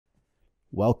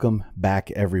Welcome back,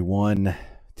 everyone.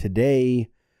 Today,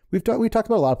 we talked about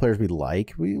a lot of players we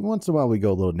like. Once in a while we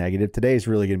go a little negative. Today is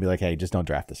really going to be like, hey, just don't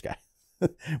draft this guy.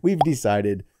 We've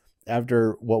decided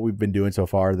after what we've been doing so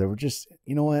far that we're just,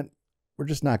 you know what? We're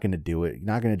just not going to do it.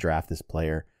 Not going to draft this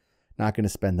player. Not going to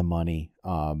spend the money.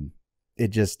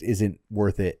 It just isn't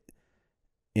worth it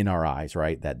in our eyes,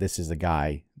 right? That this is a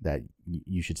guy that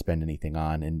you should spend anything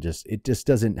on, and it just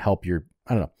doesn't help your.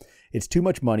 I don't know. It's too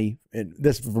much money, and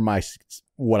this is for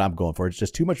what I'm going for. It's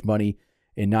just too much money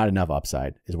and not enough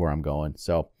upside is where I'm going.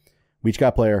 So we each got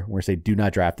a player. We're gonna say, do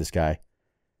not draft this guy.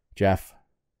 Jeff,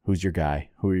 who's your guy?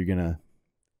 Who are you gonna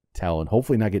tell? And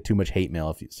hopefully not get too much hate mail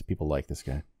if people like this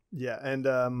guy. Yeah, and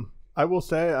I will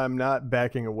say I'm not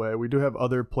backing away. We do have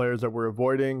other players that we're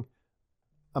avoiding.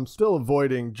 I'm still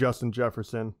avoiding Justin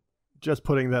Jefferson, just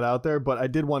putting that out there. But I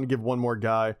did want to give one more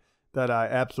guy that I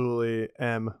absolutely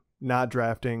am not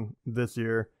drafting this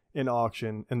year in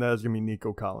auction, and that is going to be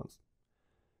Nico Collins.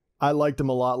 I liked him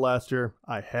a lot last year.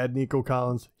 I had Nico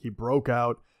Collins. He broke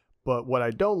out. But what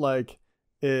I don't like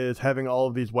is having all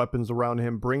of these weapons around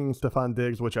him, bringing Stefon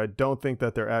Diggs, which I don't think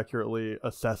that they're accurately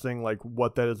assessing, like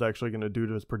what that is actually going to do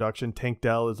to his production. Tank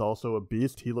Dell is also a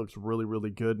beast. He looks really, really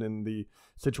good in the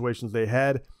situations they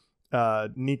had.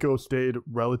 Nico stayed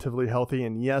relatively healthy,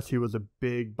 and yes, he was a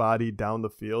big body down the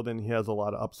field, and he has a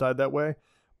lot of upside that way.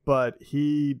 But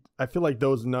I feel like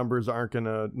those numbers aren't going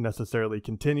to necessarily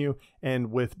continue.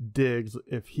 And with Diggs,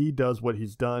 if he does what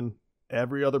he's done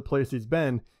every other place he's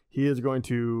been, he is going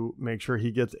to make sure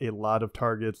he gets a lot of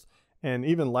targets. And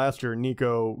even last year,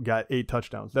 Nico got 8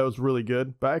 touchdowns. That was really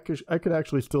good. But I could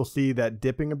actually still see that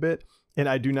dipping a bit. And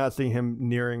I do not see him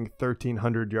nearing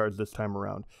 1,300 yards this time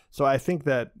around. So I think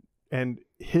that, and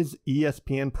his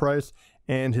ESPN price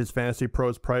and his Fantasy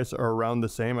Pros price are around the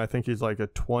same. I think he's like a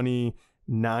 29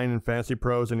 in Fantasy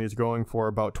Pros, and he's going for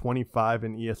about 25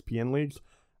 in ESPN leagues.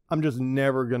 I'm just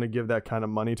never going to give that kind of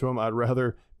money to him. I'd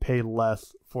rather pay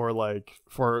less for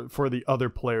the other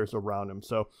players around him.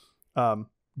 So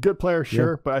good player,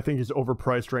 sure, but I think he's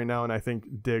overpriced right now, and I think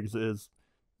Diggs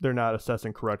they're not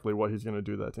assessing correctly what he's going to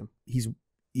do to that team.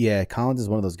 Collins is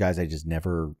one of those guys I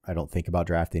don't think about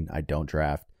drafting. I don't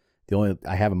draft.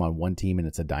 I have him on one team, and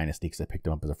it's a dynasty because I picked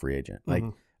him up as a free agent.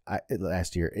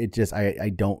 Last year, I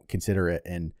don't consider it.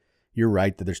 And you're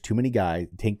right that there's too many guys.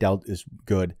 Tank Dell is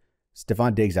good.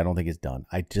 Stefon Diggs, I don't think is done.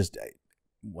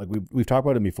 We've talked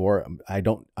about him before. I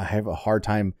have a hard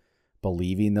time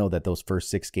believing though that those first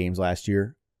 6 games last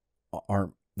year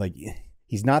aren't like,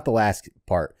 he's not the last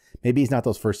part. Maybe he's not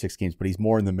those first 6 games, but he's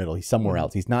more in the middle. He's somewhere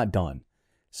else. He's not done.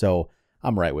 So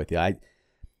I'm right with you.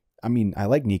 I mean, I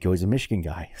like Nico. He's a Michigan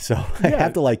guy, so I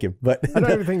have to like him. But I don't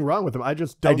have anything wrong with him. I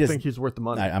just don't think he's worth the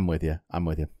money. I'm with you.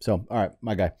 So, all right,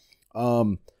 my guy.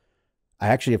 I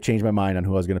actually have changed my mind on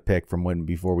who I was going to pick from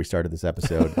before we started this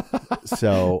episode.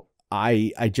 So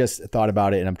I just thought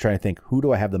about it, and I'm trying to think, who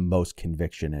do I have the most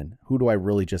conviction in? Who do I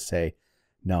really just say,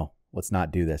 no, let's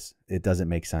not do this. It doesn't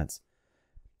make sense.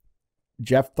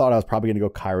 Jeff thought I was probably going to go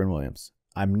Kyren Williams.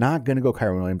 I'm not going to go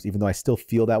Kyren Williams, even though I still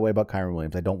feel that way about Kyren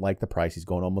Williams. I don't like the price. He's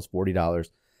going almost $40.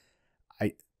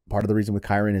 Part of the reason with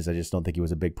Kyren is I just don't think he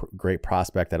was a great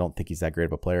prospect. I don't think he's that great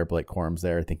of a player. Blake Corum's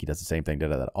there. I think he does the same thing.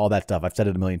 All that stuff. I've said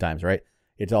it a million times, right?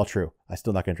 It's all true. I'm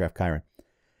still not going to draft Kyren.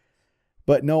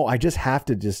 But no, I just have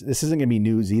to this isn't going to be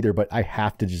news either, but I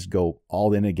have to just go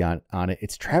all in again on it.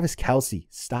 It's Travis Kelce.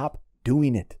 Stop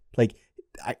doing it. Like,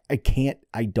 I can't.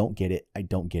 I don't get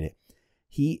it.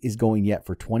 He is going yet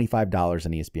for $25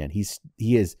 on ESPN.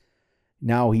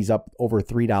 He's up over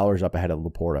 $3 up ahead of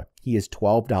Laporta. He is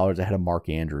 $12 ahead of Mark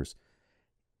Andrews.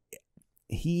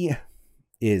 He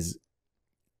is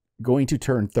going to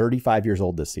turn 35 years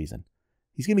old this season.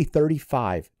 He's going to be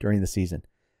 35 during the season.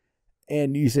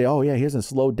 And you say, oh yeah, he hasn't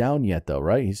slowed down yet though,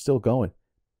 right? He's still going.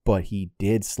 But he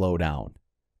did slow down.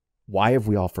 Why have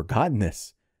we all forgotten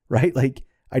this? Right? Like,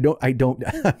 I'm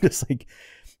just like,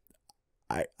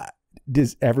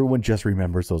 does everyone just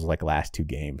remembers those like last 2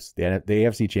 games? The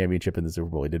AFC Championship and the Super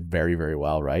Bowl, he did very, very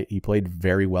well, right? He played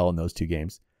very well in those 2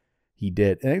 games. He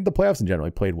did. And I think the playoffs in general,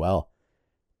 he played well.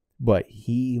 But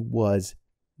he was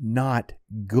not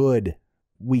good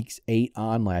weeks 8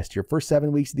 on last year. First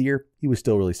 7 weeks of the year, he was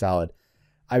still really solid.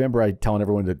 I remember telling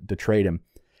everyone to trade him.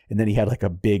 And then he had like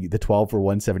the 12 for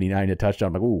 179, a touchdown.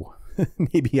 I'm like, ooh,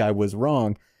 maybe I was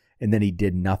wrong. And then he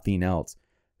did nothing else.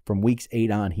 From weeks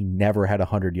 8 on, he never had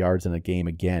 100 yards in a game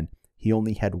again. He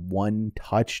only had 1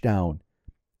 touchdown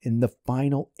in the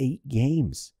final 8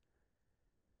 games.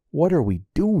 What are we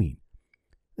doing?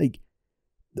 Like,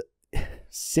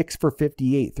 6 for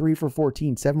 58, 3 for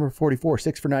 14, 7 for 44,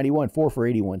 6 for 91, 4 for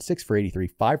 81, 6 for 83,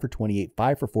 5 for 28,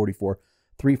 5 for 44,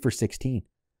 3 for 16.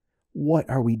 What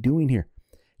are we doing here?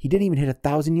 He didn't even hit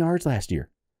 1,000 yards last year.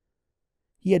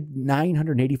 He had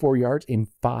 984 yards and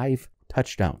 5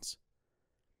 touchdowns.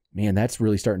 Man, that's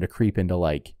really starting to creep into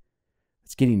like,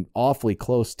 it's getting awfully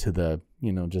close to the,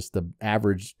 just the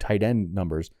average tight end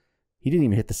numbers. He didn't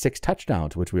even hit the 6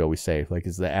 touchdowns, which we always say, like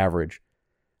is the average.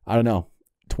 I don't know,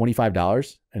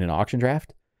 $25 in an auction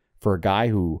draft for a guy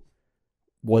who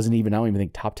wasn't even, I don't even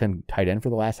think top 10 tight end for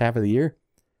the last half of the year.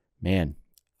 Man,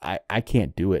 I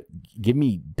can't do it. Give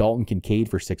me Dalton Kincaid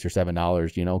for $6 or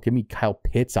 $7, give me Kyle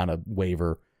Pitts on a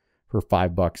waiver for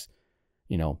 $5,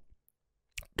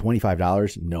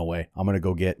 $25. No way. I'm going to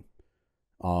go get,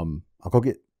 I'll go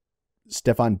get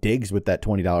Stephon Diggs with that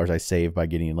 $20 I saved by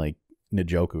getting like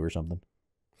Njoku or something.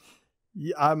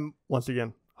 Yeah, I'm once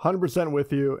again 100%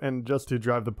 with you. And just to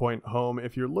drive the point home,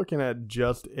 if you're looking at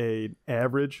just a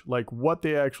average, like what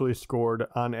they actually scored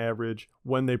on average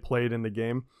when they played in the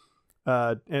game,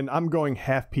 and I'm going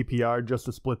half PPR just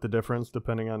to split the difference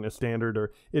depending on the standard,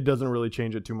 or it doesn't really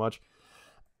change it too much.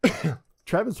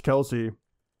 Travis Kelce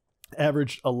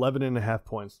averaged 11.5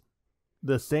 points,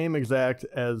 the same exact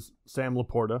as Sam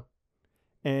Laporta,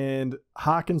 and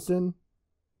Hawkinson,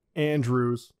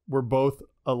 Andrews were both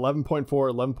 11.4,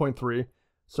 11.3.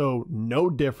 So no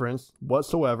difference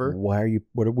whatsoever. What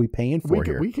are we paying for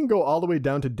here? We can go all the way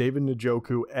down to David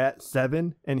Njoku at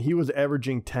 7, and he was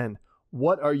averaging 10.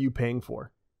 What are you paying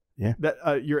for? Yeah,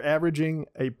 that you're averaging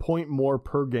a point more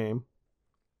per game.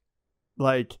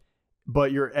 Like,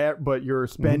 but you're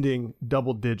spending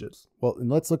double digits. Well, and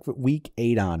let's look at week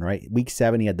 8 on, right? Week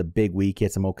 7, he had the big week. He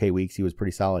had some okay weeks. He was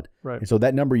pretty solid. Right. And so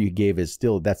that number you gave is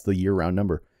still, that's the year-round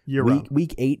number.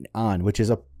 Week 8 on, which is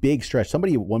a big stretch.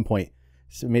 Somebody at one point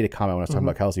made a comment when I was talking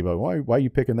about Kelce, but why are you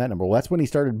picking that number? Well, that's when he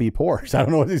started to be poor. So I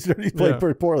don't know. He's played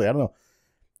pretty poorly. I don't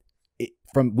know.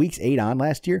 From weeks 8 on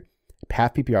last year,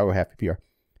 half PPR or half PPR,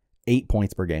 8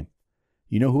 points per game.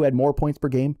 You know who had more points per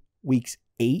game? Weeks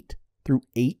 8 through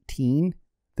 18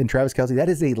 than Travis Kelce. That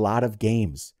is a lot of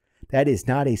games. That is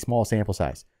not a small sample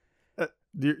size.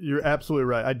 You're absolutely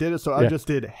right. I did it, so I just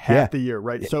did half the year,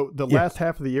 right? So the last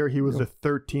half of the year, he was the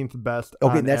 13th best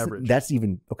on average. That's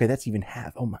even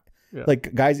half. Oh my! Yeah.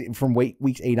 Like guys from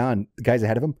weeks 8 on, the guys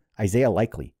ahead of him, Isaiah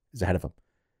Likely is ahead of him.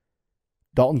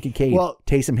 Dalton Kincaid,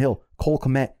 Taysom Hill, Cole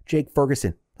Kmet, Jake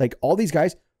Ferguson, like all these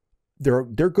guys, they're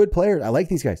good players. I like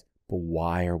these guys, but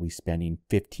why are we spending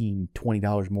 $15,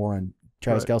 $20 more on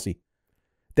Travis Kelce?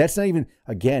 That's not even.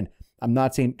 Again, I'm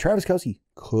not saying Travis Kelce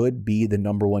could be the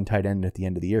number 1 tight end at the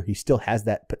end of the year. He still has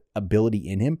that ability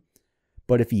in him.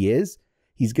 But if he is,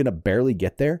 he's going to barely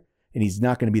get there, and he's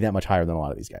not going to be that much higher than a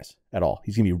lot of these guys at all.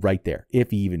 He's going to be right there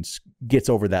if he even gets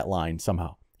over that line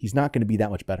somehow. He's not going to be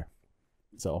that much better.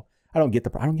 So I don't get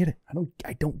it. I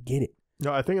don't get it.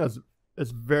 No, I think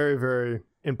it's very, very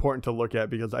important to look at,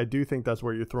 because I do think that's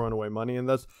where you're throwing away money. And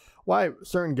that's why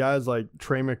certain guys like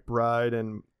Trey McBride,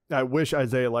 and I wish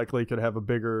Isaiah Likely could have a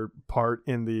bigger part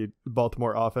in the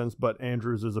Baltimore offense, but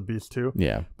Andrews is a beast too.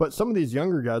 Yeah. But some of these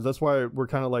younger guys, that's why we're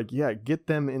kind of like, get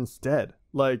them instead.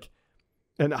 Like,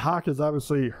 and Hawk is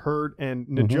obviously hurt, and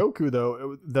Njoku,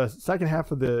 though, the second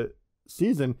half of the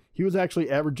season, he was actually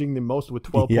averaging the most with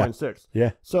 12.6.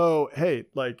 Yeah. So, hey,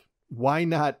 like, why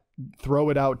not throw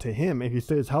it out to him? If he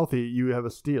stays healthy, you have a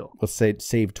steal. Let's say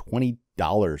save $20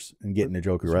 and get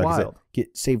Njoku, right? Wild.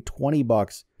 Save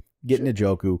 $20, get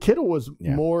Njoku. Kittle was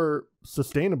more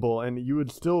sustainable, and you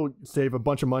would still save a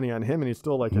bunch of money on him, and he's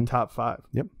still like a top 5.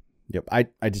 Yep.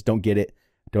 I just don't get it.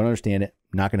 Don't understand it.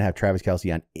 I'm not going to have Travis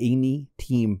Kelce on any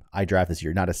team I draft this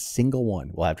year. Not a single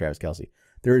one will have Travis Kelce.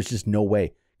 There is just no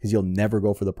way, because you'll never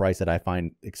go for the price that I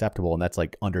find acceptable, and that's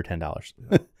like under $10.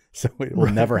 So it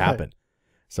will never happen.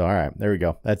 So, all right, there we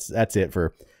go. That's it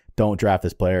for don't draft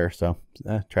this player. So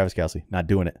Travis Kelce, not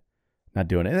doing it. And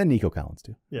then Nico Collins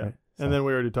too. Yeah. Right? So, and then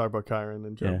we already talked about Kyron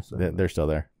and Joe. Yeah, they're still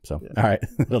there. So, all right,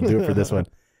 that'll do it for this one.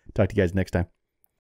 Talk to you guys next time.